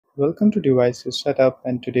Welcome to Devices Setup,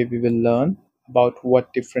 and today we will learn about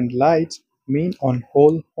what different lights mean on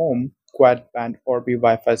whole home quad band Orbi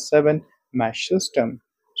Wi-Fi 7 mesh system.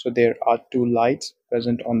 So there are two lights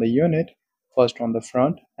present on the unit, first on the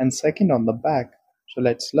front and second on the back. So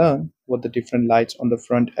let's learn what the different lights on the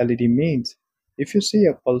front LED means. If you see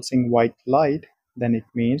a pulsing white light, then it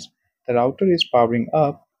means the router is powering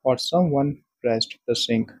up or someone pressed the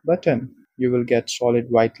sync button. You will get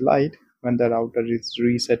solid white light when the router is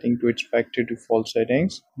resetting to its factory default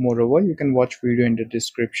settings. Moreover, you can watch video in the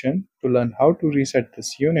description to learn how to reset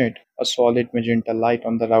this unit. A solid magenta light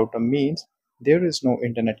on the router means there is no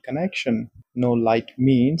internet connection. No light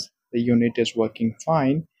means the unit is working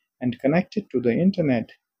fine and connected to the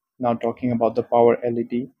internet. Now talking about the power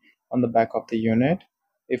LED on the back of the unit.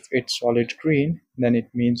 If it's solid green, then it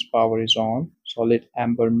means power is on. Solid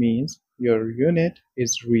amber means your unit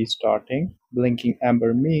is restarting. Blinking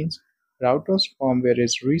amber means router's firmware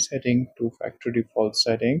is resetting to factory default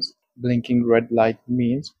settings. Blinking red light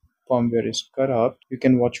means firmware is corrupt. You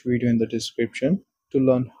can watch video in the description to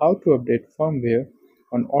learn how to update firmware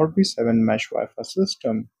on Orbi 7 mesh Wi-Fi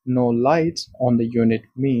system. No lights on the unit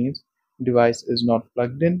means device is not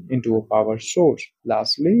plugged in into a power source.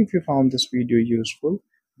 Lastly, if you found this video useful,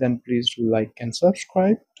 then please do like and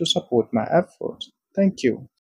subscribe to support my efforts. Thank you.